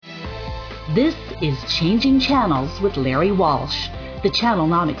This is Changing Channels with Larry Walsh, the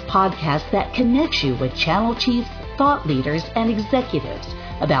Channelnomics podcast that connects you with channel chiefs, thought leaders, and executives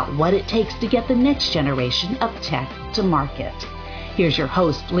about what it takes to get the next generation of tech to market. Here's your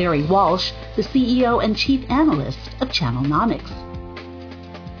host, Larry Walsh, the CEO and Chief Analyst of Channelnomics.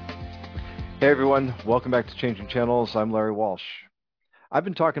 Hey everyone, welcome back to Changing Channels. I'm Larry Walsh. I've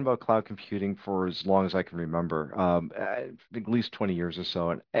been talking about cloud computing for as long as I can remember, at least 20 years or so.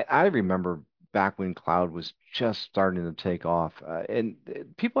 And I remember back when cloud was just starting to take off, and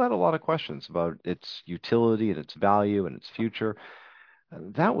people had a lot of questions about its utility and its value and its future.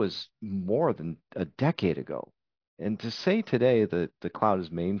 That was more than a decade ago. And to say today that the cloud is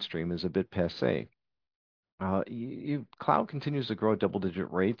mainstream is a bit passé. Cloud continues to grow at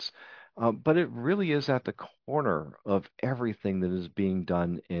double-digit rates, but it really is at the corner of everything that is being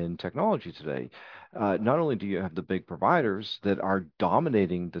done in technology today. Not only do you have the big providers that are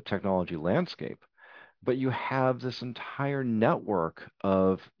dominating the technology landscape, but you have this entire network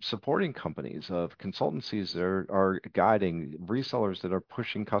of supporting companies, of consultancies that are guiding, resellers that are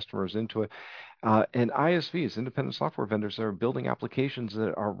pushing customers into it, and ISVs, independent software vendors that are building applications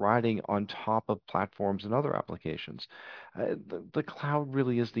that are riding on top of platforms and other applications. The cloud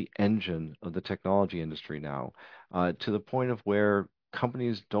really is the engine of the technology industry now, to the point of where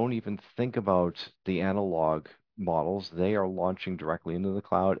companies don't even think about the analog models. They are launching directly into the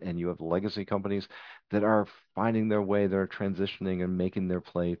cloud, and you have legacy companies that are finding their way, they're transitioning and making their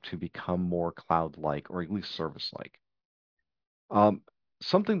play to become more cloud-like or at least service-like.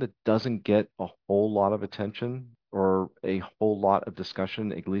 Something that doesn't get a whole lot of attention or a whole lot of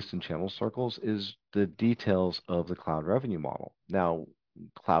discussion, at least in channel circles, is the details of the cloud revenue model. Now,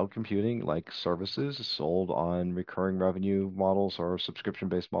 cloud computing, like services, is sold on recurring revenue models or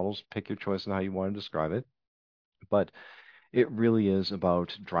subscription-based models. Pick your choice on how you want to describe it. But it really is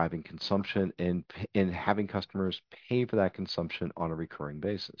about driving consumption and having customers pay for that consumption on a recurring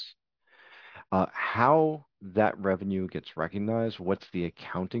basis. How that revenue gets recognized, what's the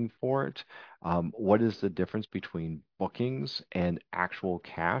accounting for it, what is the difference between bookings and actual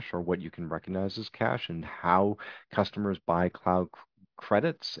cash, or what you can recognize as cash, and how customers buy cloud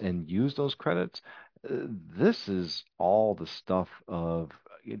credits and use those credits. This is all the stuff of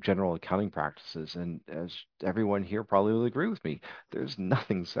general accounting practices. And as everyone here probably will agree with me, there's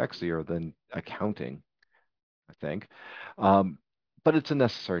nothing sexier than accounting, I think. But it's a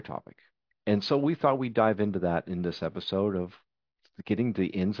necessary topic. And so we thought we'd dive into that in this episode of getting the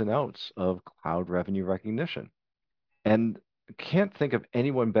ins and outs of cloud revenue recognition. And can't think of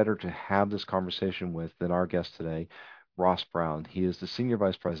anyone better to have this conversation with than our guest today, Ross Brown. He is the Senior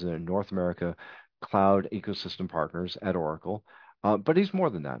Vice President of North America Cloud Ecosystem Partners at Oracle. But he's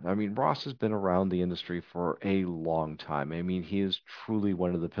more than that. I mean, Ross has been around the industry for a long time. I mean, he is truly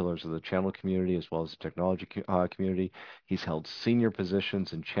one of the pillars of the channel community as well as the technology community. He's held senior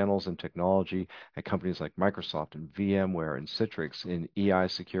positions in channels and technology at companies like Microsoft and VMware and Citrix in EI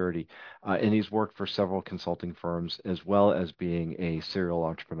security. And he's worked for several consulting firms as well as being a serial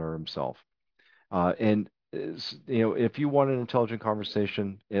entrepreneur himself. If you want an intelligent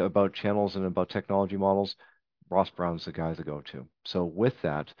conversation about channels and about technology models, Ross Brown's the guy to go to. So with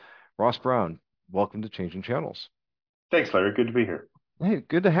that, Ross Brown, welcome to Changing Channels. Thanks, Larry. Good to be here. Hey,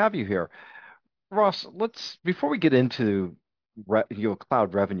 good to have you here. Ross, before we get into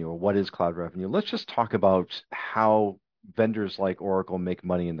cloud revenue or what is cloud revenue, let's just talk about how vendors like Oracle make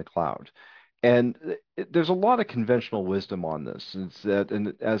money in the cloud. And there's a lot of conventional wisdom on this.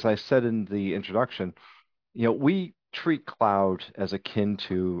 And as I said in the introduction, we treat cloud as akin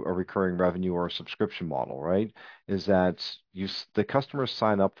to a recurring revenue or a subscription model, right? Is that the customers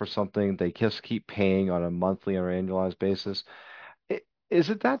sign up for something, they just keep paying on a monthly or annualized basis. Is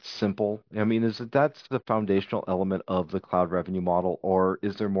it that simple? I mean, that's the foundational element of the cloud revenue model, or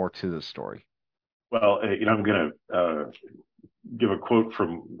is there more to this story? Well, I'm going to give a quote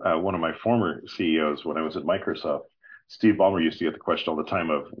from one of my former CEOs when I was at Microsoft. Steve Ballmer used to get the question all the time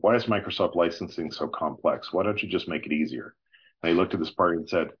of, why is Microsoft licensing so complex? Why don't you just make it easier? And he looked at this party and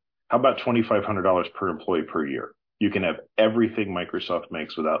said, how about $2,500 per employee per year? You can have everything Microsoft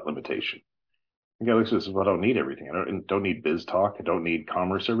makes without limitation. The guy looks at this and says, well, I don't need everything. I don't need BizTalk. I don't need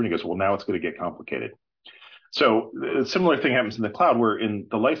Commerce Server. And he goes, well, now it's going to get complicated. So a similar thing happens in the cloud, where in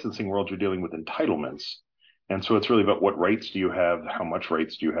the licensing world, you're dealing with entitlements. And so it's really about what rights do you have? How much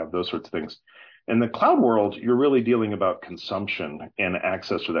rights do you have? Those sorts of things. In the cloud world, you're really dealing about consumption and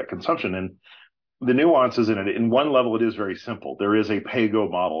access to that consumption. And the nuances in it, in one level, it is very simple. There is a pay-go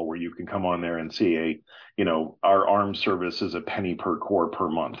model where you can come on there and see our ARM service is a penny per core per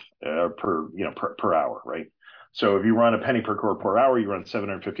month, per hour, right? So if you run a penny per core per hour, you run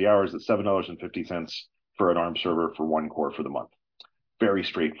 750 hours at $7.50 for an ARM server for one core for the month. Very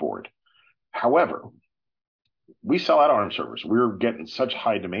straightforward. However, we sell out ARM servers. We're getting such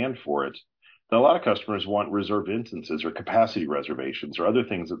high demand for it that a lot of customers want reserved instances or capacity reservations or other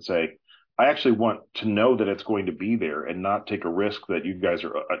things that say, I actually want to know that it's going to be there and not take a risk that you guys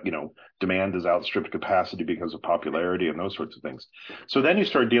are, demand has outstripped capacity because of popularity and those sorts of things. So then you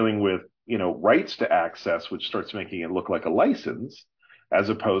start dealing with, rights to access, which starts making it look like a license as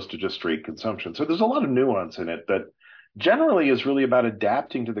opposed to just straight consumption. So there's a lot of nuance in it that generally is really about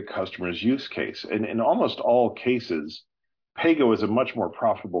adapting to the customer's use case. And in almost all cases, PAYGO is a much more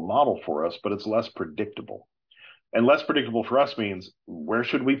profitable model for us, but it's less predictable. And less predictable for us means where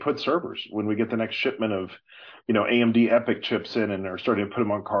should we put servers when we get the next shipment of, AMD EPYC chips in and are starting to put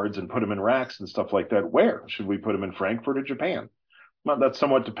them on cards and put them in racks and stuff like that? Where should we put them, in Frankfurt or Japan? Well, that's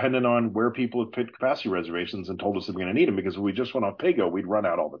somewhat dependent on where people have put capacity reservations and told us they're going to need them, because if we just went off PAYGO, we'd run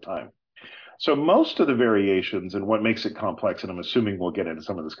out all the time. So most of the variations and what makes it complex, and I'm assuming we'll get into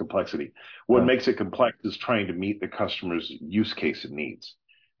some of this complexity, what makes it complex is trying to meet the customer's use case and needs.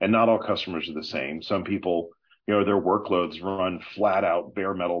 And not all customers are the same. Some people, their workloads run flat out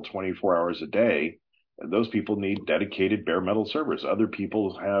bare metal 24 hours a day. And those people need dedicated bare metal servers. Other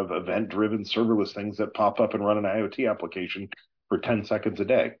people have event driven serverless things that pop up and run an IoT application for 10 seconds a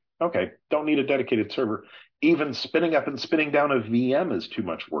day. Okay, don't need a dedicated server. Even spinning up and spinning down a VM is too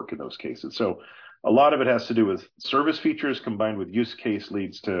much work in those cases. So a lot of it has to do with service features combined with use case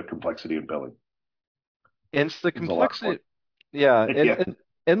leads to complexity in billing. And it's the complexity. Yeah.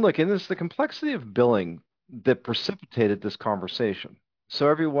 And look, and it's the complexity of billing that precipitated this conversation. So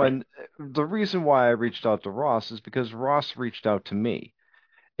everyone, the reason why I reached out to Ross is because Ross reached out to me.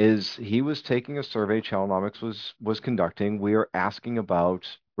 Is he was taking a survey Channelnomics was conducting. We are asking about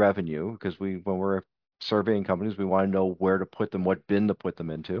revenue because when we're surveying companies, we want to know where to put them, what bin to put them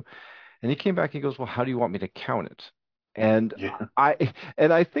into. And he came back and he goes, well, how do you want me to count it? And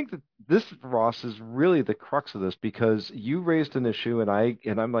I think that this, Ross, is really the crux of this, because you raised an issue and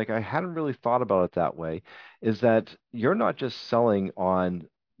I'm like, I hadn't really thought about it that way, is that you're not just selling on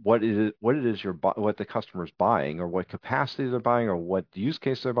what it is what the customer's buying or what capacity they're buying or what use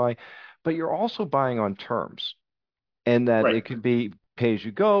case they're buying, but you're also buying on terms. And that it can be pay as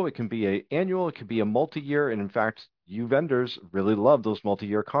you go, it can be an annual, it can be a multi-year, and in fact, you vendors really love those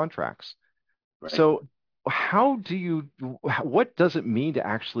multi-year contracts. Right. So what does it mean to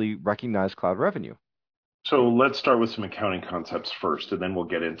actually recognize cloud revenue? So let's start with some accounting concepts first, and then we'll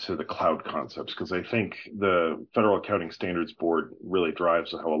get into the cloud concepts, because I think the Federal Accounting Standards Board really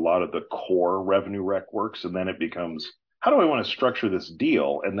drives how a lot of the core revenue rec works, and then it becomes, how do I want to structure this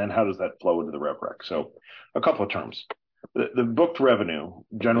deal, and then how does that flow into the rev rec? So a couple of terms. The booked revenue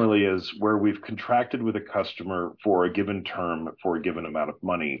generally is where we've contracted with a customer for a given term for a given amount of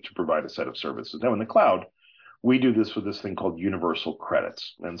money to provide a set of services. Now in the cloud, we do this with this thing called universal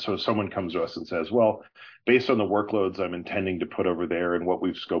credits. And so someone comes to us and says, well, based on the workloads I'm intending to put over there and what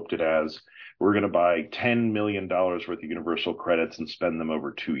we've scoped it as, we're going to buy $10 million worth of universal credits and spend them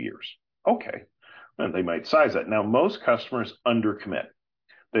over 2 years. Okay. And they might size that. Now, most customers undercommit.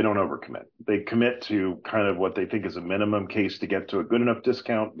 They don't overcommit. They commit to kind of what they think is a minimum case to get to a good enough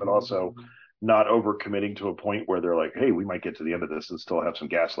discount, but also not overcommitting to a point where they're like, hey, we might get to the end of this and still have some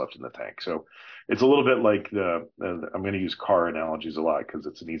gas left in the tank. So it's a little bit like I'm going to use car analogies a lot because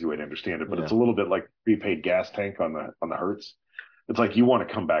it's an easy way to understand it, but it's a little bit like prepaid gas tank on the Hertz. It's like you want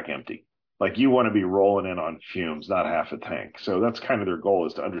to come back empty. Like you want to be rolling in on fumes, not half a tank. So that's kind of their goal,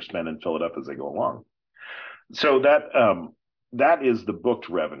 is to underspend and fill it up as they go along. So that is the booked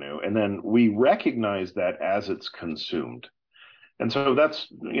revenue. And then we recognize that as it's consumed. And so that's,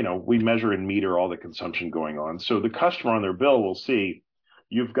 we measure and meter all the consumption going on. So the customer on their bill will see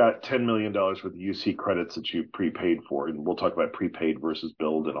you've got $10 million worth of UC credits that you prepaid for. And we'll talk about prepaid versus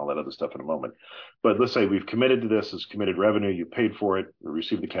billed and all that other stuff in a moment. But let's say we've committed to this as committed revenue. You paid for it, or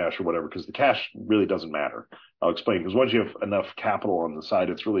received the cash or whatever, because the cash really doesn't matter. I'll explain, because once you have enough capital on the side,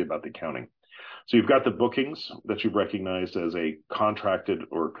 it's really about the accounting. So you've got the bookings that you've recognized as a contracted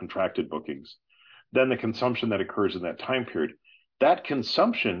or contracted bookings. Then the consumption that occurs in that time period. That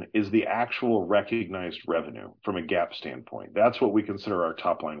consumption is the actual recognized revenue from a GAAP standpoint. That's what we consider our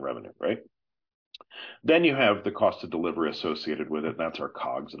top line revenue, right? Then you have the cost of delivery associated with it. And that's our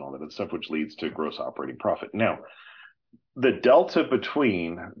COGS and all that stuff, which leads to gross operating profit. Now, the delta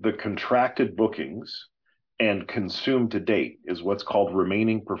between the contracted bookings and consumed to date is what's called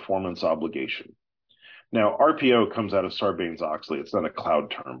remaining performance obligation. Now, RPO comes out of Sarbanes-Oxley. It's not a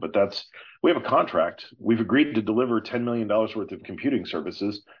cloud term, but we have a contract. We've agreed to deliver $10 million worth of computing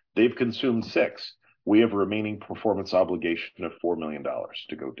services. They've consumed 6. We have a remaining performance obligation of $4 million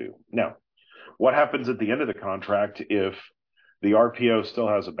to go do. Now, what happens at the end of the contract if the RPO still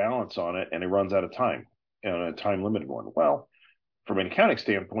has a balance on it and it runs out of time, and a time limited one? Well, from an accounting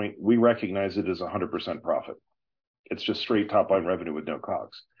standpoint, we recognize it as 100% profit. It's just straight top line revenue with no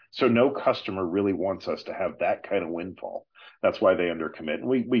COGS. So no customer really wants us to have that kind of windfall. That's why they undercommit. And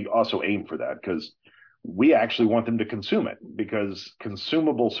we also aim for that because we actually want them to consume it, because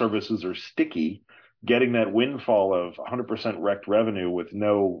consumable services are sticky. Getting that windfall of 100% rec revenue with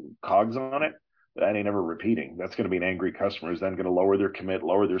no COGS on it, that ain't ever repeating. That's going to be an angry customer, who's then going to lower their commit,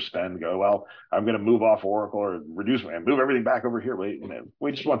 lower their spend, go, well, I'm going to move off Oracle or reduce and move everything back over here.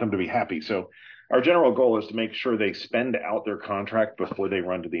 We just want them to be happy. So our general goal is to make sure they spend out their contract before they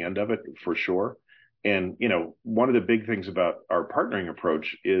run to the end of it, for sure. And, one of the big things about our partnering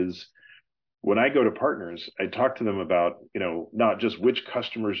approach is when I go to partners, I talk to them about, not just which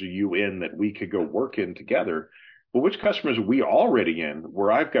customers are you in that we could go work in together, but which customers are we already in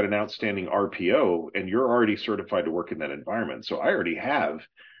where I've got an outstanding RPO and you're already certified to work in that environment. So I already have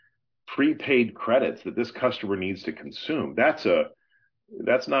prepaid credits that this customer needs to consume. That's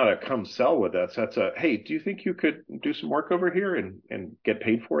not a come sell with us. That's a, hey, do you think you could do some work over here and get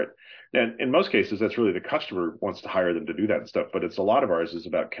paid for it? And in most cases, that's really the customer wants to hire them to do that stuff. But it's a lot of ours is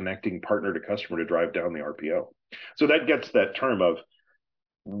about connecting partner to customer to drive down the RPO. So that gets that term of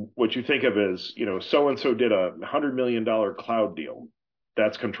what you think of as, so-and-so did a $100 million cloud deal.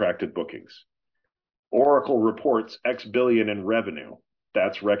 That's contracted bookings. Oracle reports X billion in revenue.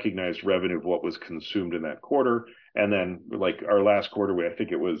 That's recognized revenue of what was consumed in that quarter. And then like our last quarter, I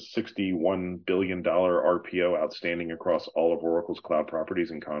think it was $61 billion RPO outstanding across all of Oracle's cloud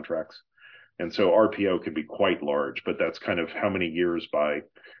properties and contracts. And so RPO can be quite large, but that's kind of how many years by,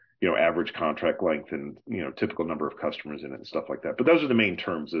 average contract length and, typical number of customers in it and stuff like that. But those are the main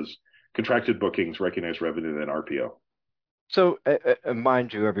terms: is contracted bookings, recognized revenue, and RPO. So,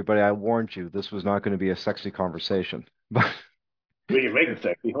 mind you, everybody, I warned you this was not going to be a sexy conversation. But we can make it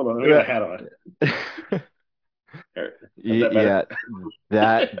sexy. Hold on, let me get a hat on. Yeah,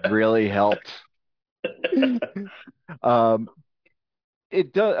 that really helped.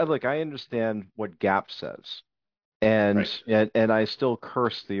 It does. Look, I understand what GAAP says. And, Right. and I still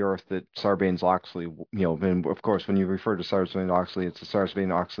curse the earth that Sarbanes-Oxley, and of course, when you refer to Sarbanes-Oxley, it's the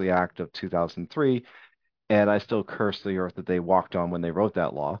Sarbanes-Oxley Act of 2003. And I still curse the earth that they walked on when they wrote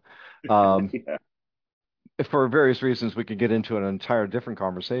that law. Yeah. For various reasons, we could get into an entire different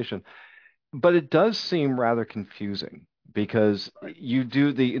conversation. But it does seem rather confusing because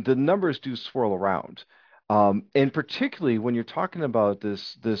the numbers do swirl around. And particularly when you're talking about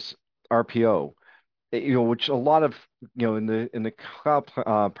this RPO, which a lot of, in the cloud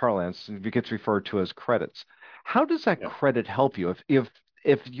parlance, it gets referred to as credits. How does that Yeah. credit help you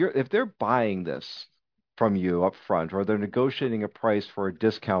if they're buying this from you up front, or they're negotiating a price for a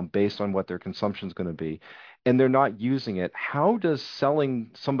discount based on what their consumption is going to be, and they're not using it? How does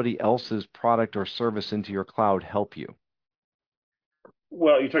selling somebody else's product or service into your cloud help you?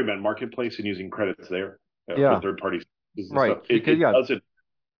 Well, you're talking about marketplace and using credits there for Yeah, third parties and right. stuff. Because It doesn't.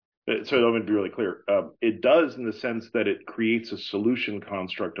 So I'm going to be really clear. It does in the sense that it creates a solution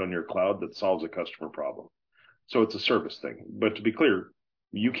construct on your cloud that solves a customer problem. So it's a service thing. But to be clear,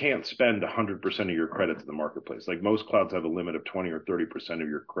 you can't spend 100% of your credits in the marketplace. Like most clouds have a limit of 20 or 30% of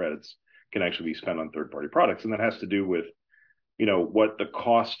your credits can actually be spent on third-party products. And that has to do with, what the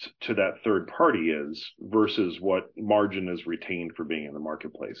cost to that third party is versus what margin is retained for being in the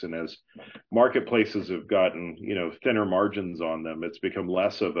marketplace. And as marketplaces have gotten, thinner margins on them, it's become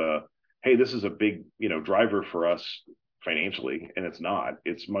less of a, hey, this is a big, driver for us financially. And it's not.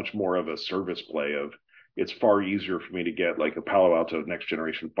 It's much more of a service play of, it's far easier for me to get like a Palo Alto next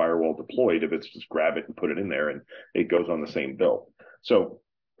generation firewall deployed if it's just grab it and put it in there and it goes on the same bill. So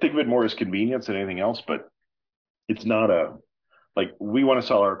think of it more as convenience than anything else, but it's not like we want to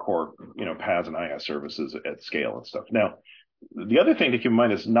sell our core, PaaS and IaaS services at scale and stuff. Now, the other thing to keep in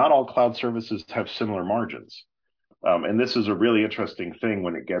mind is not all cloud services have similar margins. And this is a really interesting thing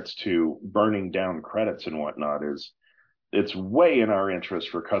when it gets to burning down credits and whatnot. Is it's way in our interest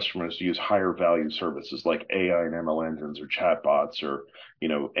for customers to use higher value services like AI and ML engines or chatbots or,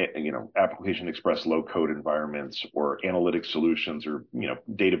 application express low code environments or analytic solutions or,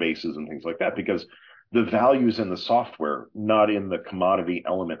 databases and things like that, because the value's in the software, not in the commodity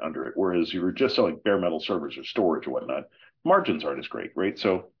element under it. Whereas you were just selling bare metal servers or storage or whatnot, margins aren't as great, right?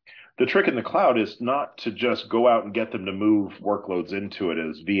 So the trick in the cloud is not to just go out and get them to move workloads into it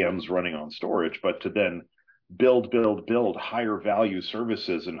as VMs running on storage, but to then build higher value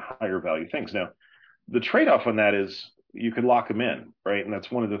services and higher value things. Now, the trade-off on that is you could lock them in, right? And that's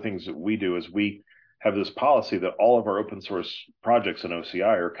one of the things that we do is we have this policy that all of our open source projects in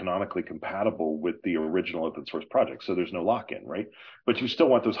OCI are canonically compatible with the original open source project. So there's no lock-in, right? But you still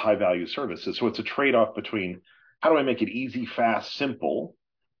want those high value services. So it's a trade-off between how do I make it easy, fast, simple,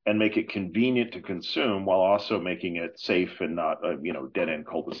 and make it convenient to consume while also making it safe and not a, dead end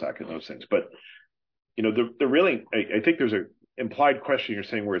cul-de-sac and those things. But, the really, I think there's a implied question you're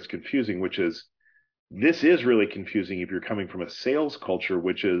saying where it's confusing, which is this is really confusing if you're coming from a sales culture,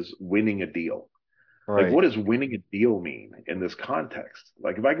 which is winning a deal. Like, Right. what does winning a deal mean in this context?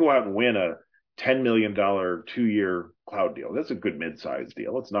 Like, if I go out and win a $10 million 2-year cloud deal, that's a good mid-sized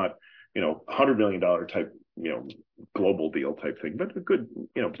deal. It's not, $100 million type, global deal type thing, but a good,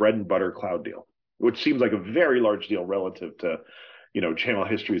 bread and butter cloud deal, which seems like a very large deal relative to, channel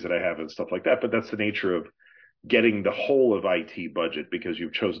histories that I have and stuff like that. But that's the nature of getting the whole of IT budget because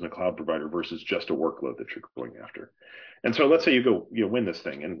you've chosen a cloud provider versus just a workload that you're going after. And so let's say you win this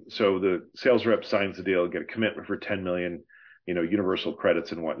thing. And so the sales rep signs the deal, get a commitment for 10 million, universal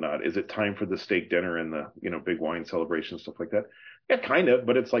credits and whatnot. Is it time for the steak dinner and the, big wine celebration, stuff like that? Yeah, kind of,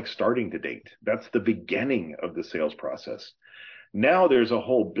 but it's like starting to date. That's the beginning of the sales process. Now there's a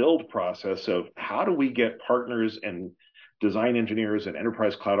whole build process of how do we get partners and design engineers and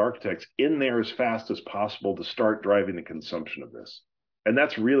enterprise cloud architects in there as fast as possible to start driving the consumption of this. And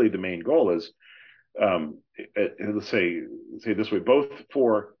that's really the main goal is, let's say this way, both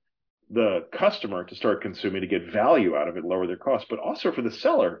for the customer to start consuming to get value out of it, lower their costs, but also for the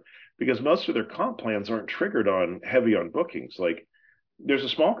seller, because most of their comp plans aren't triggered on heavy on bookings. Like there's a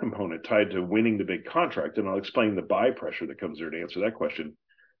small component tied to winning the big contract, and I'll explain the buy pressure that comes there to answer that question.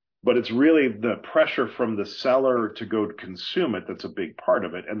 But it's really the pressure from the seller to go to consume it that's a big part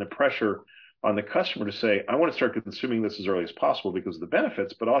of it, and the pressure on the customer to say, I want to start consuming this as early as possible because of the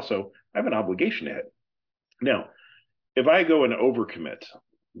benefits, but also I have an obligation to hit. Now, if I go and overcommit,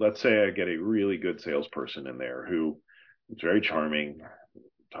 let's say I get a really good salesperson in there who is very charming,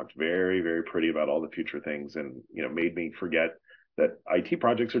 talked very, very pretty about all the future things, and made me forget that IT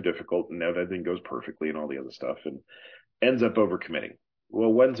projects are difficult and everything goes perfectly and all the other stuff, and ends up overcommitting.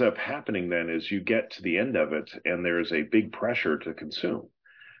 Well, what ends up happening then is you get to the end of it and there's a big pressure to consume.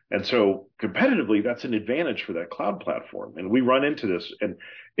 And so competitively, that's an advantage for that cloud platform. And we run into this, and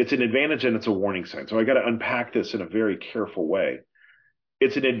it's an advantage and it's a warning sign. So I got to unpack this in a very careful way.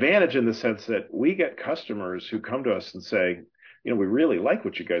 It's an advantage in the sense that we get customers who come to us and say, we really like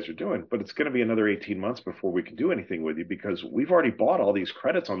what you guys are doing, but it's going to be another 18 months before we can do anything with you because we've already bought all these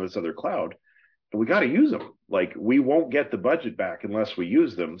credits on this other cloud and we got to use them. Like we won't get the budget back unless we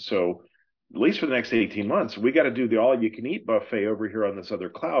use them. So at least for the next 18 months, we got to do the all you can eat buffet over here on this other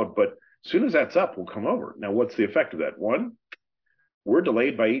cloud. But as soon as that's up, we'll come over. Now, what's the effect of that? One, we're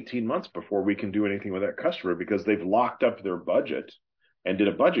delayed by 18 months before we can do anything with that customer because they've locked up their budget and did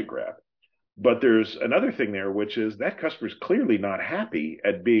a budget grab. But there's another thing there, which is that customer is clearly not happy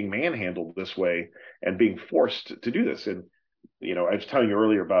at being manhandled this way and being forced to do this. And I was telling you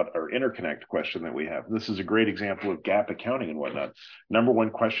earlier about our interconnect question that we have. This is a great example of gap accounting and whatnot. Number one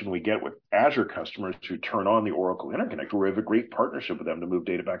question we get with Azure customers who turn on the Oracle Interconnect, where we have a great partnership with them to move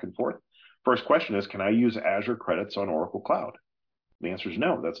data back and forth. First question is, can I use Azure credits on Oracle Cloud? The answer is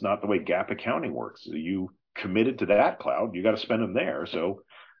no. That's not the way gap accounting works. You committed to that cloud, you got to spend them there. So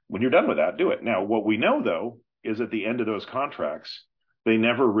when you're done with that, do it. Now, what we know, though, is at the end of those contracts, they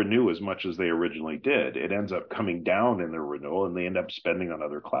never renew as much as they originally did. It ends up coming down in their renewal and they end up spending on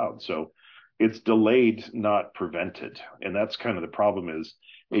other clouds. So it's delayed, not prevented. And that's kind of the problem is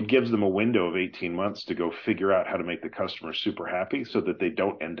it gives them a window of 18 months to go figure out how to make the customer super happy so that they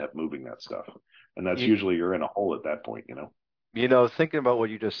don't end up moving that stuff. And that's usually you're in a hole at that point, Thinking about what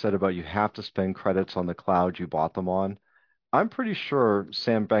you just said about you have to spend credits on the cloud you bought them on, I'm pretty sure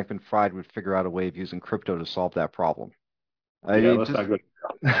Sam Bankman-Fried would figure out a way of using crypto to solve that problem. Yeah, that's not good.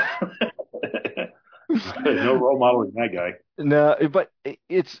 No role modeling that guy. No, but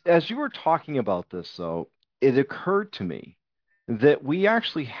it's as you were talking about this, though, it occurred to me that we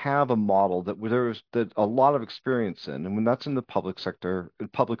actually have a model that there's that a lot of experience in, and when that's in the public sector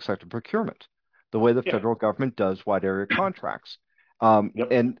procurement, the way the federal government does wide area contracts.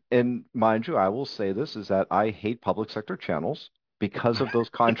 Yep. And mind you, I will say this is that I hate public sector channels because of those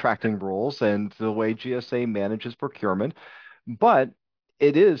contracting rules and the way GSA manages procurement. But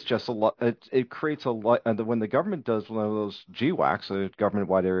it is just a lot. It creates a lot. And when the government does one of those GWACs, a government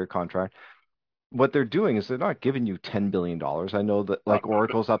wide area contract, what they're doing is they're not giving you $10 billion. I know that like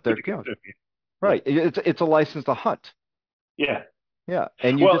Oracle's up there, right? It's a license to hunt. Yeah. Yeah,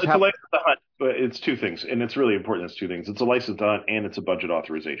 and it's a license to hunt, but it's two things, and it's really important. It's two things. It's a license to hunt, and it's a budget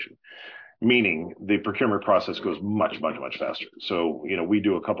authorization. meaning the procurement process goes much, much, much faster. So, we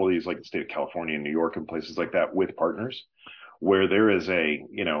do a couple of these, like the state of California and New York and places like that with partners where there is it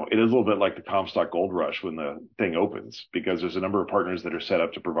is a little bit like the Comstock Gold Rush when the thing opens, because there's a number of partners that are set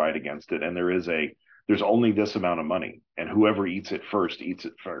up to provide against it. And there's only this amount of money, and whoever eats it first,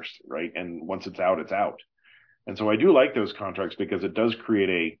 right? And once it's out, it's out. And so I do like those contracts because it does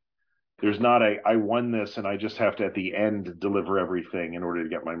create there's not I won this and I just have to at the end deliver everything in order to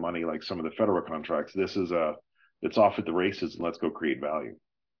get my money like some of the federal contracts. This is it's off at the races and let's go create value.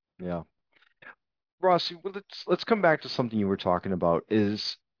 Yeah. Ross, well, let's come back to something you were talking about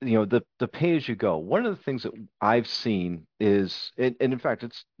is, the pay as you go. One of the things that I've seen is, and in fact,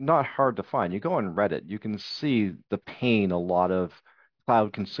 it's not hard to find. You go on Reddit, you can see the pain a lot of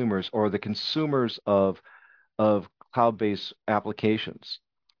cloud consumers or the consumers of cloud-based applications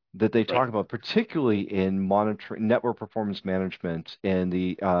that they Right. talk about, particularly in monitoring network performance management and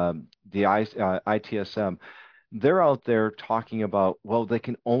the ITSM. They're out there talking about, well, they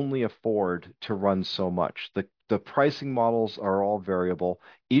can only afford to run so much. The pricing models are all variable.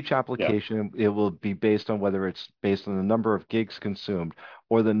 Each Yeah. application, it will be based on whether it's based on the number of gigs consumed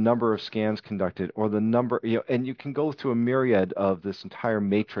or the number of scans conducted or the number, and you can go through a myriad of this entire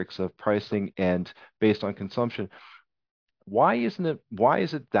matrix of pricing and based on consumption. Why is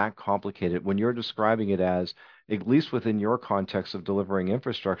it that complicated when you're describing it as, at least within your context of delivering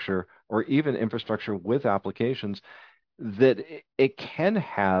infrastructure or even infrastructure with applications, that it can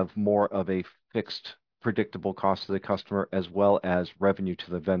have more of a fixed, predictable cost to the customer as well as revenue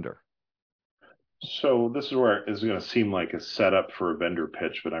to the vendor? So this is where it's going to seem like a setup for a vendor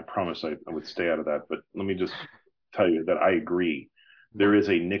pitch, but I promise I would stay out of that. But let me just tell you that I agree. There is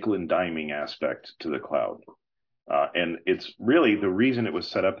a nickel and diming aspect to the cloud. And it's really the reason it was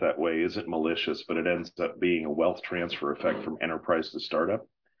set up that way isn't malicious, but it ends up being a wealth transfer effect from enterprise to startup.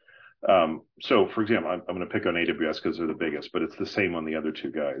 So, for example, I'm going to pick on AWS because they're the biggest, but it's the same on the other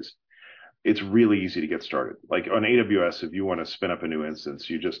two guys. It's really easy to get started. Like on AWS, if you want to spin up a new instance,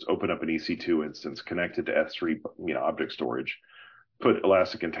 you just open up an EC2 instance, connect it to S3, object storage, put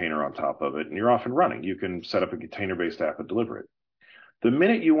Elastic Container on top of it, and you're off and running. You can set up a container-based app and deliver it. The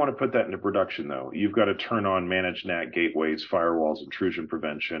minute you want to put that into production, though, you've got to turn on managed NAT gateways, firewalls, intrusion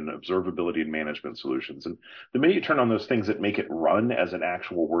prevention, observability, and management solutions. And the minute you turn on those things that make it run as an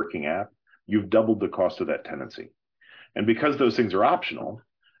actual working app, you've doubled the cost of that tenancy. And because those things are optional,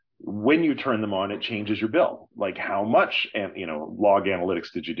 when you turn them on, it changes your bill. Like how much, and log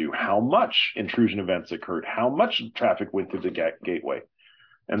analytics did you do? How much intrusion events occurred? How much traffic went through the gateway?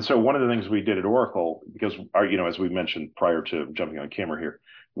 And so one of the things we did at Oracle, because as we mentioned prior to jumping on camera here,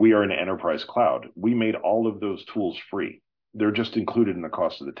 we are an enterprise cloud. We made all of those tools free. They're just included in the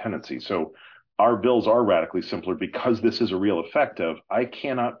cost of the tenancy. So our bills are radically simpler because this is a real effect of I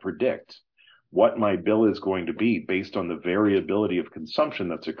cannot predict what my bill is going to be based on the variability of consumption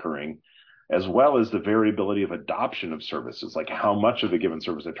that's occurring, as well as the variability of adoption of services, like how much of a given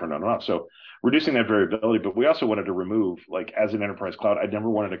service I turn on and off. So reducing that variability, but we also wanted to remove, like as an enterprise cloud, I never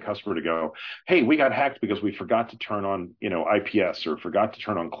wanted a customer to go, hey, we got hacked because we forgot to turn on, IPS or forgot to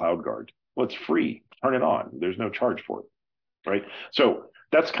turn on CloudGuard. Well, it's free. Turn it on. There's no charge for it, right? So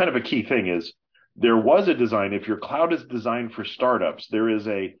that's kind of a key thing is there was a design. If your cloud is designed for startups, there is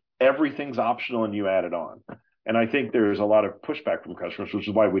everything's optional and you add it on. And I think there's a lot of pushback from customers, which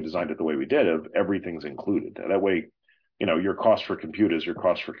is why we designed it the way we did, of everything's included. That way, your cost for compute is your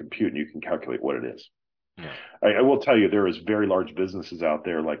cost for compute, and you can calculate what it is. Yeah. I will tell you, there is very large businesses out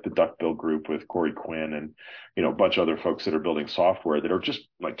there like the Duckbill Group with Corey Quinn and, a bunch of other folks that are building software that are just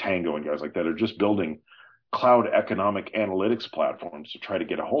like Tango and guys like that are just building cloud economic analytics platforms to try to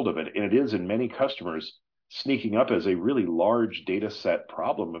get a hold of it. And it is in many customers sneaking up as a really large data set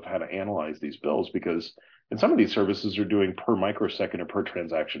problem of how to analyze these bills, because and some of these services are doing per microsecond or per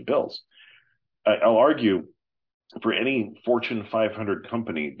transaction bills. I'll argue for any Fortune 500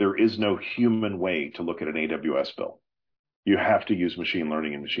 company, there is no human way to look at an AWS bill. You have to use machine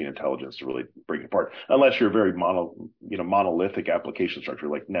learning and machine intelligence to really bring it apart, unless you're a very monolithic application structure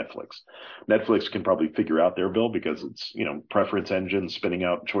like Netflix. Netflix can probably figure out their bill because it's, preference engine spinning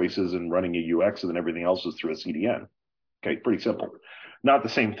out choices and running a UX, and then everything else is through a CDN. Okay, pretty simple. Not the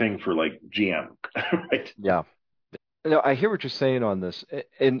same thing for like GM, right? Yeah. No, I hear what you're saying on this,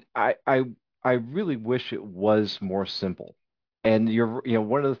 and I really wish it was more simple. And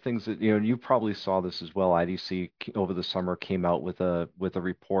one of the things that, you probably saw this as well. IDC over the summer came out with a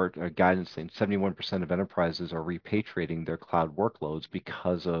report, a guidance saying 71% of enterprises are repatriating their cloud workloads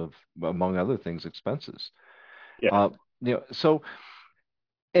because of, among other things, expenses. Yeah. Uh, so,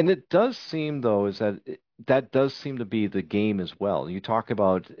 and it does seem though is that that does seem to be the game as well. You talk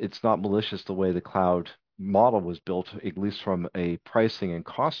about it's not malicious the way the cloud model was built, at least from a pricing and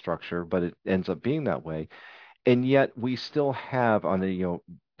cost structure, but it ends up being that way. And yet we still have on a,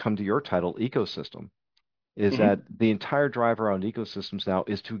 come to your title, ecosystem, is that Hmm. the entire drive around ecosystems now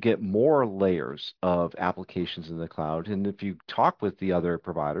is to get more layers of applications in the cloud. And if you talk with the other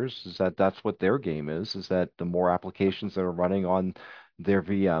providers, is that that's what their game is that the more applications that are running on their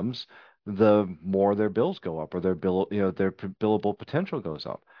VMs, the more their bills go up or their billable potential goes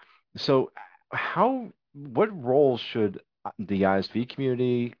up. So what role should the ISV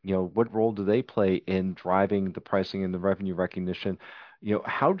community, what role do they play in driving the pricing and the revenue recognition?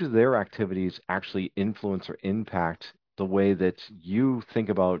 How do their activities actually influence or impact the way that you think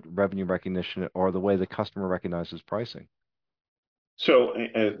about revenue recognition or the way the customer recognizes pricing? So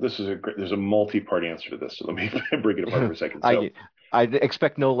there's a multi-part answer to this. So let me break it apart for a second. So I I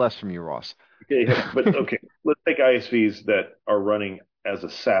expect no less from you, Ross. okay, but okay, let's take ISVs that are running as a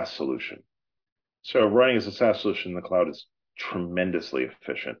SaaS solution. So running as a SaaS solution in the cloud is tremendously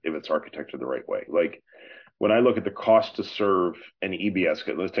efficient if it's architected the right way. Like when I look at the cost to serve an EBS,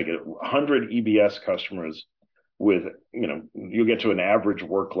 let's take 100 EBS customers with, you'll get to an average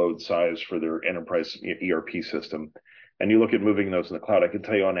workload size for their enterprise ERP system. And you look at moving those in the cloud, I can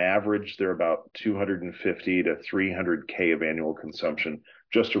tell you on average, they're about 250 to 300K of annual consumption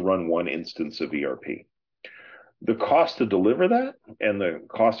just to run one instance of ERP. The cost to deliver that and the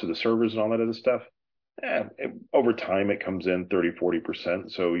cost of the servers and all that other stuff, over time it comes in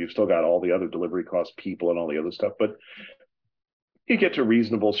 30-40%. So you've still got all the other delivery costs, people and all the other stuff, but you get to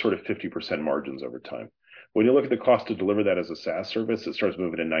reasonable sort of 50% margins over time. When you look at the cost to deliver that as a SaaS service, it starts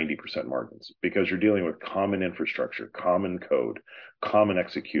moving to 90% margins because you're dealing with common infrastructure, common code, common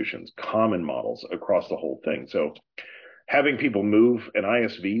executions, common models across the whole thing. So having people move and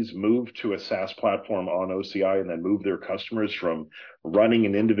ISVs move to a SaaS platform on OCI and then move their customers from running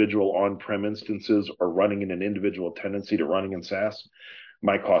in individual on-prem instances or running in an individual tenancy to running in SaaS,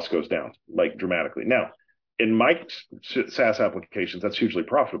 my cost goes down like dramatically. Now, in my SaaS applications, that's hugely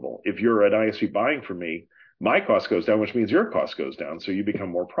profitable. If you're an ISV buying from me, my cost goes down, which means your cost goes down. So you become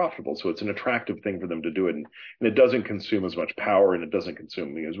more profitable. So it's an attractive thing for them to do it. And it doesn't consume as much power and it doesn't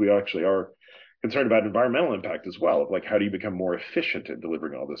consume because we actually are concerned about environmental impact as well. Of like, how do you become more efficient in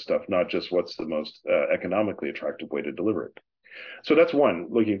delivering all this stuff, not just what's the most economically attractive way to deliver it. So that's one,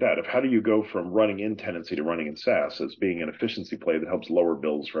 looking at that of how do you go from running in tenancy to running in SaaS as being an efficiency play that helps lower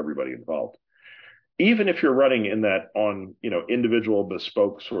bills for everybody involved. Even if you're running in that on, individual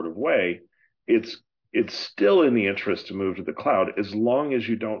bespoke sort of way, it's it's still in the interest to move to the cloud as long as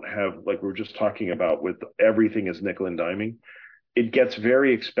you don't have, like we were just talking about with everything is nickel and diming. It gets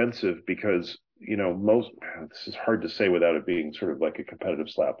very expensive because, this is hard to say without it being sort of like a competitive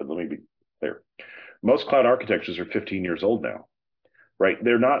slap, but let me be clear. Most cloud architectures are 15 years old now, right?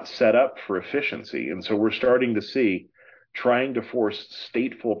 They're not set up for efficiency. And so we're starting to see trying to force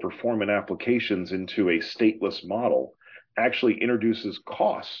stateful performant applications into a stateless model actually introduces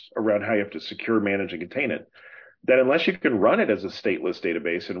costs around how you have to secure, manage, and contain it. That unless you can run it as a stateless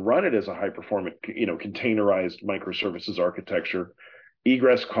database and run it as a high performant, containerized microservices architecture,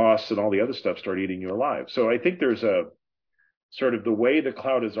 egress costs and all the other stuff start eating you alive. So I think there's a sort of the way the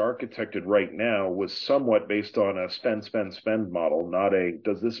cloud is architected right now was somewhat based on a spend model, not a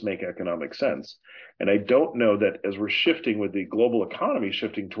does this make economic sense? And I don't know that as we're shifting with the global economy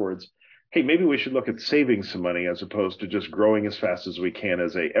shifting towards, hey, maybe we should look at saving some money as opposed to just growing as fast as we can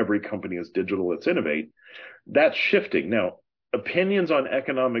as every company is digital, let's innovate. That's shifting. Now, opinions on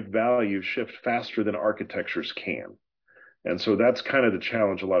economic value shift faster than architectures can. And so that's kind of the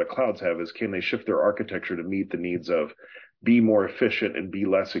challenge a lot of clouds have is can they shift their architecture to meet the needs of be more efficient and be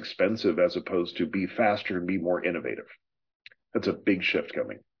less expensive as opposed to be faster and be more innovative. That's a big shift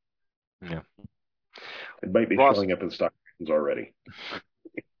coming. Yeah. It might be Ross, showing up in stock already.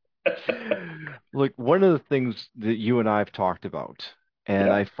 look, one of the things that you and I have talked about, and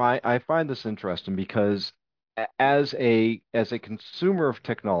Yeah. I find this interesting because as a consumer of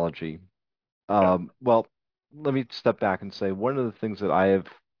technology, Yeah. well, let me step back and say one of the things that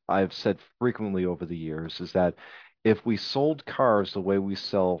I've said frequently over the years is that if we sold cars the way we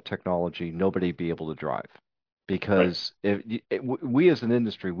sell technology, nobody'd be able to drive. Right. Because we as an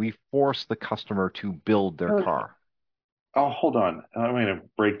industry, we force the customer to build their Uh, car. Oh, hold on. I'm going to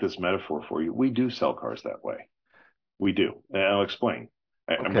break this metaphor for you. We do sell cars that way. We do. And I'll explain.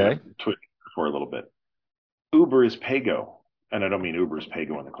 I'm going Okay. to twist for a little bit. Uber is PayGo. And I don't mean Uber is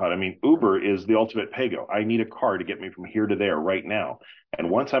PayGo in the cloud. I mean, Uber is the ultimate PayGo. I need a car to get me from here to there right now. And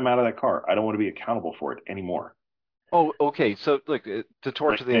once I'm out of that car, I don't want to be accountable for it anymore. Oh, okay. So look, to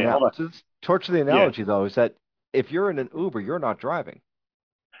Right? Hey, hold on. torture the Yeah, analogy though, is that if you're in an Uber, you're not driving.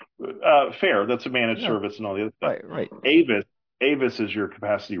 fair. That's a managed Yeah, service and all the other stuff. right, right, Avis, Avis is your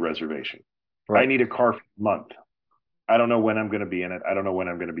capacity reservation. I right. need a car for a month. I don't know when I'm going to be in it. I don't know when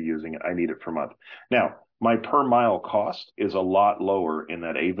I'm going to be using it. I need it for a month. Now, my per mile cost is a lot lower in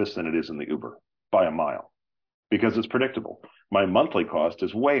that Avis than it is in the Uber by a mile because it's predictable. My monthly cost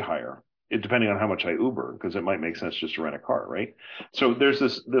is way higher, depending on how much I Uber, because it might make sense just to rent a car, right? So there's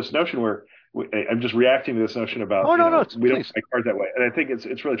this notion where I'm just reacting to this notion about Oh no, no, we don't please. buy cars that way, and I think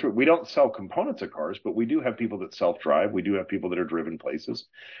it's really true. We don't sell components of cars, but we do have people that self drive. We do have people that are driven places.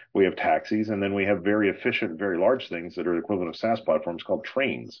 We have taxis, and then we have very efficient, very large things that are the equivalent of SaaS platforms called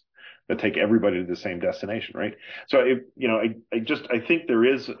trains that take everybody to the same destination, right? So I think there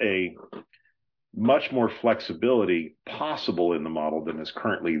is a much more flexibility possible in the model than is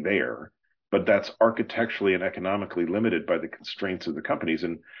currently there. But that's architecturally and economically limited by the constraints of the companies.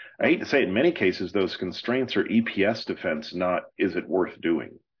 And I hate to say it, in many cases, those constraints are EPS defense, not is it worth doing?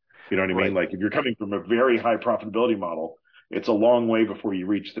 You know what I mean? Right. Like if you're coming from a very high profitability model, it's a long way before you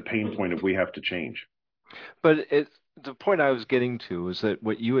reach the pain point of we have to change. But the point I was getting to is that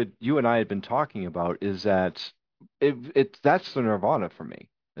what you and I had been talking about is that that's the nirvana for me.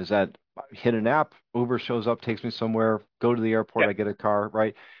 Is that I hit an app, Uber shows up, takes me somewhere, go to the airport, Yeah, I get a car,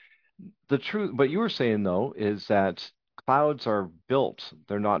 right? The truth, what you were saying though, is that clouds are built,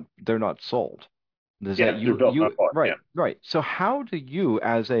 they're not sold. Is that yeah, they're built, not bought. Yeah. right, right. So how do you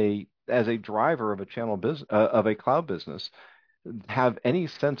as a driver of a channel business of a cloud business have any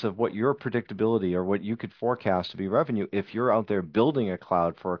sense of what your predictability or what you could forecast to be revenue if you're out there building a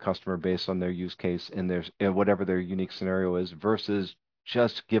cloud for a customer based on their use case and their whatever their unique scenario is versus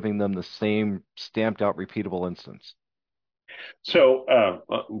just giving them the same stamped out repeatable instance? So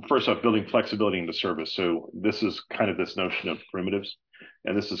first off, building flexibility into service. So this is kind of this notion of primitives,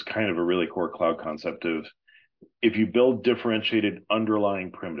 and this is kind of a really core cloud concept of if you build differentiated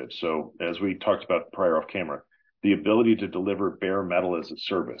underlying primitives. So as we talked about prior off camera, the ability to deliver bare metal as a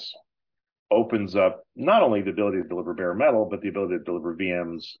service opens up not only the ability to deliver bare metal, but the ability to deliver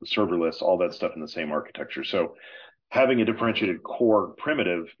VMs, serverless, all that stuff in the same architecture. So having a differentiated core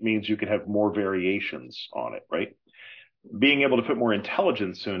primitive means you can have more variations on it, right? Being able to put more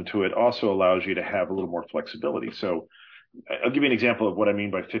intelligence into it also allows you to have a little more flexibility. So I'll give you an example of what I mean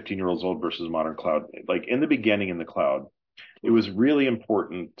by 15-year-olds old versus modern cloud. Like in the beginning in the cloud, it was really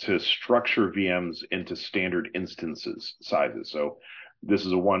important to structure VMs into standard instances sizes. So this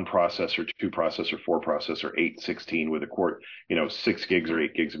is a one processor, two processor, four processor, 8, 16 with a core, 6 gigs or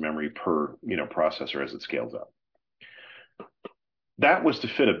 8 gigs of memory per, processor as it scales up. That was to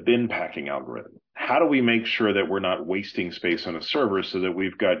fit a bin packing algorithm. How do we make sure that we're not wasting space on a server so that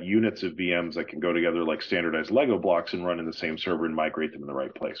we've got units of VMs that can go together like standardized Lego blocks and run in the same server and migrate them in the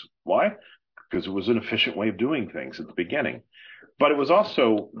right place? Why? Because it was an efficient way of doing things at the beginning. But it was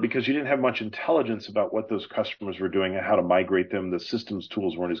also because you didn't have much intelligence about what those customers were doing and how to migrate them. The systems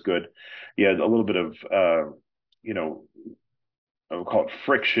tools weren't as good. You had a little bit of, you know, I would call it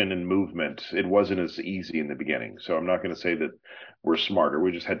friction and movement. It wasn't as easy in the beginning. So I'm not going to say that we're smarter.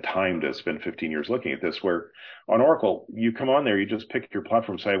 We just had time to spend 15 years looking at this. Where on Oracle, you come on there, you just pick your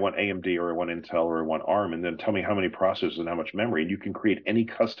platform, say I want AMD or I want Intel or I want ARM, and then tell me how many processors and how much memory, and you can create any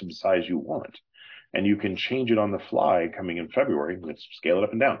custom size you want. And you can change it on the fly coming in February. Let's scale it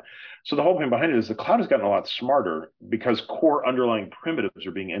up and down. So the whole point behind it is the cloud has gotten a lot smarter because core underlying primitives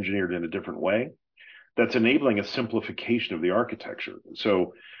are being engineered in a different way that's enabling a simplification of the architecture.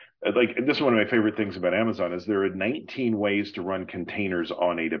 So like this is one of my favorite things about Amazon is there are 19 ways to run containers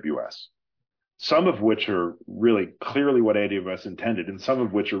on AWS. Some of which are really clearly what AWS intended, and some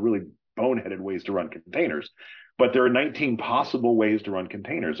of which are really boneheaded ways to run containers. But there are 19 possible ways to run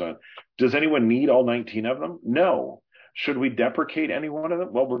containers on. Does anyone need all 19 of them? No. Should we deprecate any one of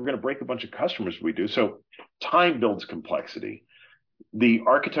them? Well, we're going to break a bunch of customers if we do. So time builds complexity. The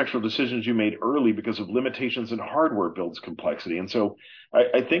architectural decisions you made early because of limitations in hardware builds complexity. And so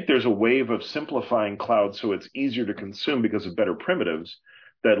I think there's a wave of simplifying cloud so it's easier to consume because of better primitives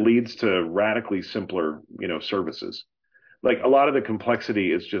that leads to radically simpler, services. Like a lot of the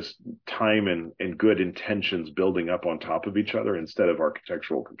complexity is just time and good intentions building up on top of each other instead of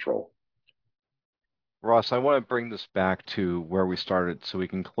architectural control. Ross, I want to bring this back to where we started so we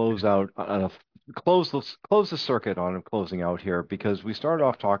can close out on close the circuit on closing out here because we started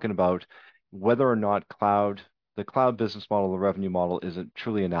off talking about whether or not the cloud business model, the revenue model isn't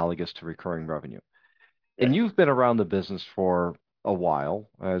truly analogous to recurring revenue. Yeah. And you've been around the business for a while,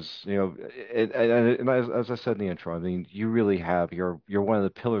 as you know, and as I said in the intro, I mean, you really have, you're one of the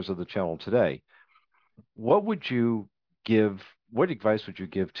pillars of the channel today. what would you give? What advice would you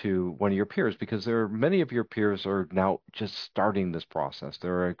give to one of your peers? Because there are many of your peers are now just starting this process.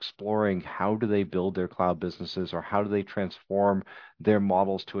 They're exploring how do they build their cloud businesses or how do they transform their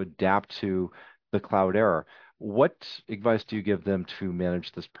models to adapt to the cloud era. What advice do you give them to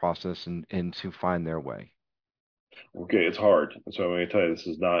manage this process and to find their way? Okay, it's hard. So I'm going to tell you, this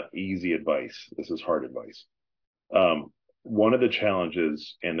is not easy advice. This is hard advice. Um, One of the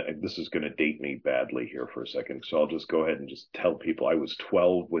challenges, and this is going to date me badly here for a second, so I'll just go ahead and just tell people I was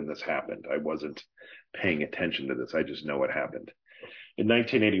 12 when this happened. I wasn't paying attention to this. I just know it happened. In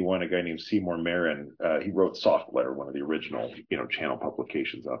 1981, a guy named Seymour Marin, he wrote Soft Letter, one of the original, channel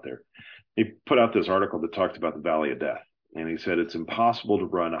publications out there. He put out this article that talked about the Valley of Death. And he said it's impossible to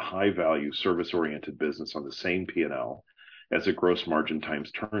run a high value service oriented business on the same P&L as a gross margin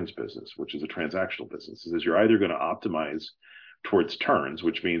times turns business, which is a transactional business. He says you're either going to optimize towards turns,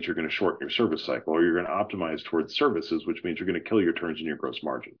 which means you're going to shorten your service cycle, or you're going to optimize towards services, which means you're going to kill your turns and your gross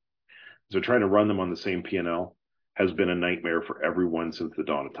margin. So trying to run them on the same P&L has been a nightmare for everyone since the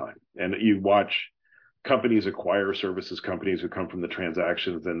dawn of time. And you watch companies acquire services companies who come from the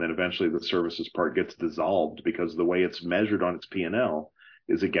transactions, and then eventually the services part gets dissolved because the way it's measured on its P&L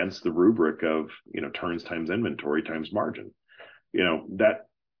is against the rubric of, turns times inventory times margin.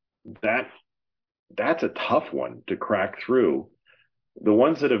 That's a tough one to crack through. The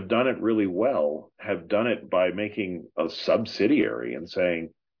ones that have done it really well have done it by making a subsidiary and saying,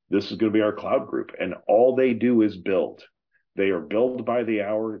 this is going to be our cloud group. And all they do is build. They are billed by the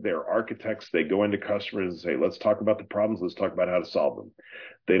hour. They're architects. They go into customers and say, let's talk about the problems. Let's talk about how to solve them.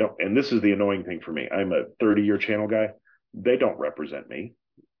 They don't, and this is the annoying thing for me. I'm a 30-year channel guy. They don't represent me.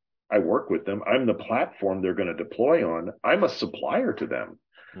 I work with them. I'm the platform they're going to deploy on. I'm a supplier to them.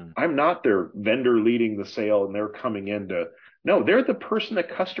 I'm not their vendor leading the sale and they're coming in to, no, they're the person the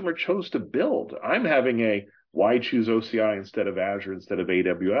customer chose to build. I'm having why choose OCI instead of Azure, instead of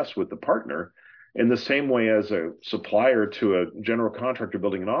AWS with the partner. In the same way as a supplier to a general contractor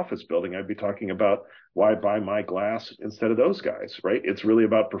building an office building, I'd be talking about why buy my glass instead of those guys, right? It's really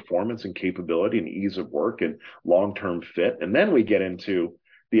about performance and capability and ease of work and long-term fit. And then we get into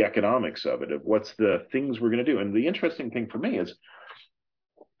the economics of it, of what's the things we're going to do. And the interesting thing for me is,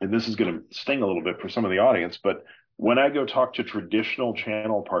 and this is going to sting a little bit for some of the audience, but when I go talk to traditional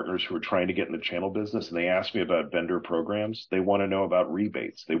channel partners who are trying to get in the channel business and they ask me about vendor programs, they want to know about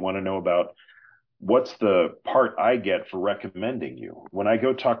rebates. They want to know about what's the part I get for recommending you. When I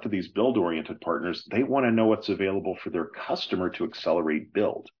go talk to these build-oriented partners, they want to know what's available for their customer to accelerate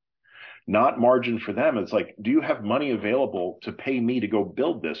build. Not margin for them. It's like, do you have money available to pay me to go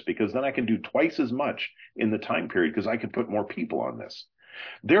build this? Because then I can do twice as much in the time period because I could put more people on this.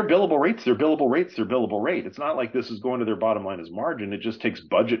 Their billable rates, their billable rates, their billable rate. It's not like this is going to their bottom line as margin. It just takes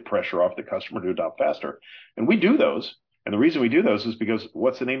budget pressure off the customer to adopt faster. And we do those. And the reason we do those is because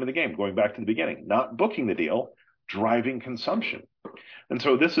what's the name of the game? Going back to the beginning, not booking the deal, driving consumption. And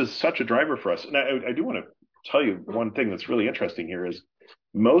so this is such a driver for us. And I do want to tell you one thing that's really interesting here is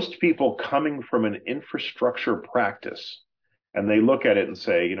most people coming from an infrastructure practice, and they look at it and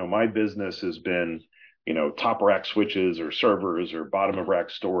say, my business has been, top rack switches or servers or bottom of rack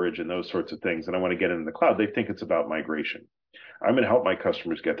storage and those sorts of things, and I want to get into the cloud. They think it's about migration. I'm going to help my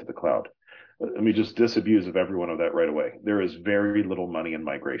customers get to the cloud. Let me just disabuse of everyone of that right away. There is very little money in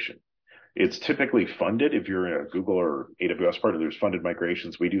migration. It's typically funded. If you're in a Google or AWS partner, there's funded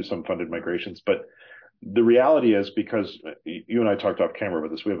migrations. We do some funded migrations, but the reality is, because you and I talked off camera about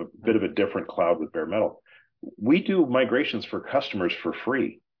this, we have a bit of a different cloud with bare metal. We do migrations for customers for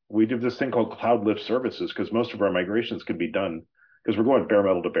free. We do this thing called Cloud Lift Services because most of our migrations can be done, because we're going bare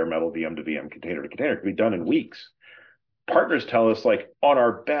metal to bare metal, VM to VM, container to container, can be done in weeks. Partners tell us, like, on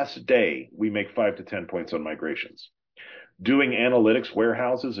our best day, we make 5 to 10 points on migrations. Doing analytics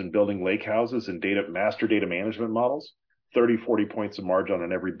warehouses and building lake houses and master data management models, 30, 40 points of margin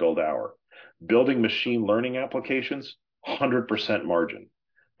on every build hour. Building machine learning applications, 100% margin.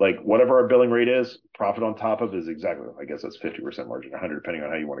 Like, whatever our billing rate is, profit on top of is exactly, I guess that's 50% margin, 100, depending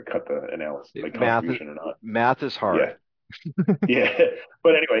on how you want to cut the analysis, like contribution or not. Math is hard. Yeah. Yeah.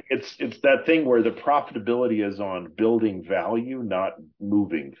 But anyway, it's that thing where the profitability is on building value, not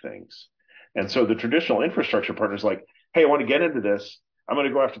moving things. And so the traditional infrastructure partners like, hey, I want to get into this. I'm going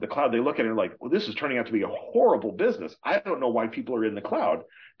to go after the cloud. They look at it like, well, this is turning out to be a horrible business. I don't know why people are in the cloud,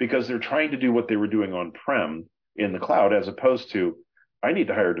 because they're trying to do what they were doing on-prem in the cloud, as opposed to, I need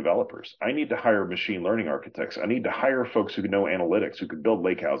to hire developers. I need to hire machine learning architects. I need to hire folks who know analytics, who can build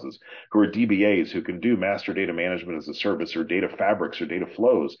lakehouses, who are DBAs, who can do master data management as a service, or data fabrics or data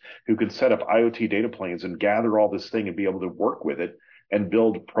flows, who can set up IoT data planes and gather all this thing and be able to work with it and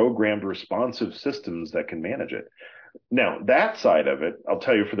build programmed responsive systems that can manage it. Now, that side of it, I'll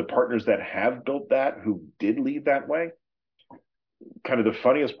tell you, for the partners that have built that, who did lead that way, kind of the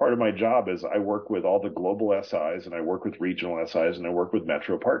funniest part of my job is I work with all the global SIs, and I work with regional SIs, and I work with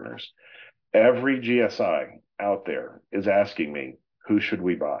metro partners. Every GSI out there is asking me, who should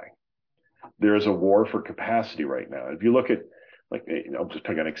we buy? There is a war for capacity right now. If you look at, like, I'm just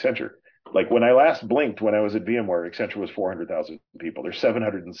picking on Accenture. Like, when I last blinked, when I was at VMware, Accenture was 400,000 people. There's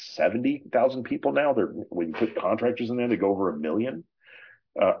 770,000 people now. When you put contractors in there, they go over 1 million.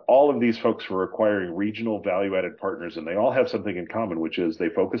 All of these folks were acquiring regional value-added partners, and they all have something in common, which is they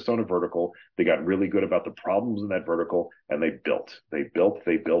focused on a vertical. They got really good about the problems in that vertical, and they built. They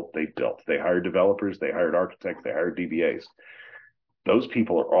hired developers. They hired architects. They hired DBAs. Those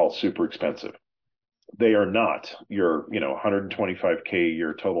people are all super expensive. They are not your, $125K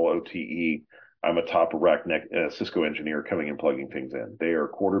your total OTE. I'm a top rack Cisco engineer coming and plugging things in. They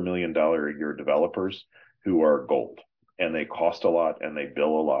are $250,000 a year developers who are gold, and they cost a lot, and they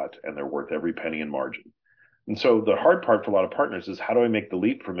bill a lot, and they're worth every penny in margin. And so the hard part for a lot of partners is, how do I make the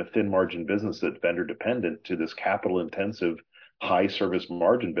leap from a thin margin business that's vendor dependent to this capital intensive, high service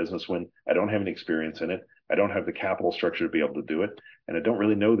margin business when I don't have any experience in it? I don't have the capital structure to be able to do it. And I don't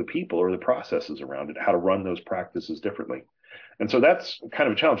really know the people or the processes around it, how to run those practices differently. And so that's kind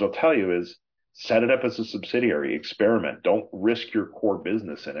of a challenge. I'll tell you is, set it up as a subsidiary, experiment. Don't risk your core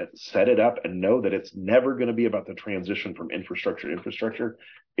business in it. Set it up and know that it's never going to be about the transition from infrastructure to infrastructure.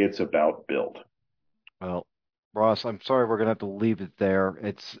 It's about build. Well, Ross, I'm sorry, we're going to have to leave it there.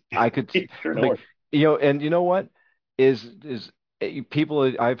 I could, Sure, like, and you know what is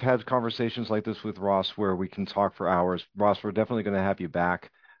people, I've had conversations like this with Ross where we can talk for hours. Ross, we're definitely going to have you back.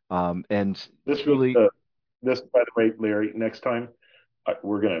 And this truly, this, by the way, Larry, next time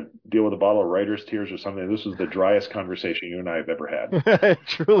we're going to deal with a bottle of writer's tears or something. This was the driest conversation you and I have ever had. It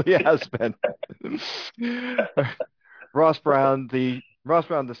truly has been. Ross Brown, the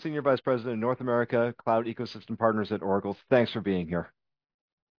Senior Vice President of North America Cloud Ecosystem Partners at Oracle. Thanks for being here.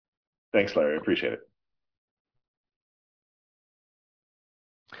 Thanks, Larry. I appreciate it.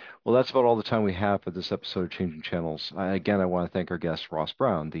 Well, that's about all the time we have for this episode of Changing Channels. I want to thank our guest, Ross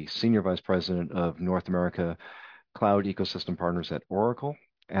Brown, the Senior Vice President of North America Cloud Ecosystem Partners at Oracle.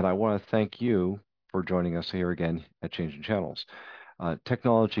 And I want to thank you for joining us here again at Changing Channels.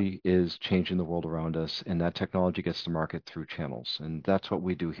 Technology is changing the world around us, and that technology gets to market through channels. And that's what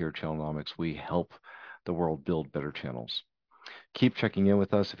we do here at Channelnomics. We help the world build better channels. Keep checking in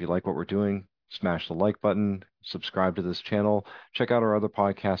with us. If you like what we're doing, smash the like button, subscribe to this channel, check out our other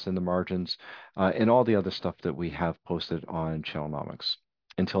podcasts in the margins, and all the other stuff that we have posted on Channelnomics.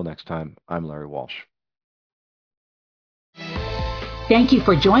 Until next time, I'm Larry Walsh. Thank you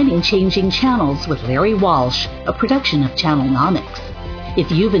for joining Changing Channels with Larry Walsh, a production of Channelnomics. If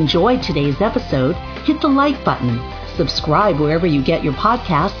you've enjoyed today's episode, hit the like button, subscribe wherever you get your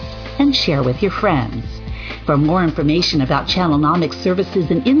podcasts, and share with your friends. For more information about Channelnomics services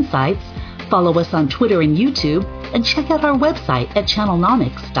and insights, follow us on Twitter and YouTube, and check out our website at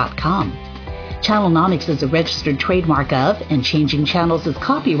channelnomics.com. Channelnomics is a registered trademark of, and Changing Channels is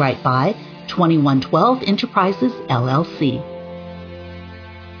copyright by, 2112 Enterprises, LLC.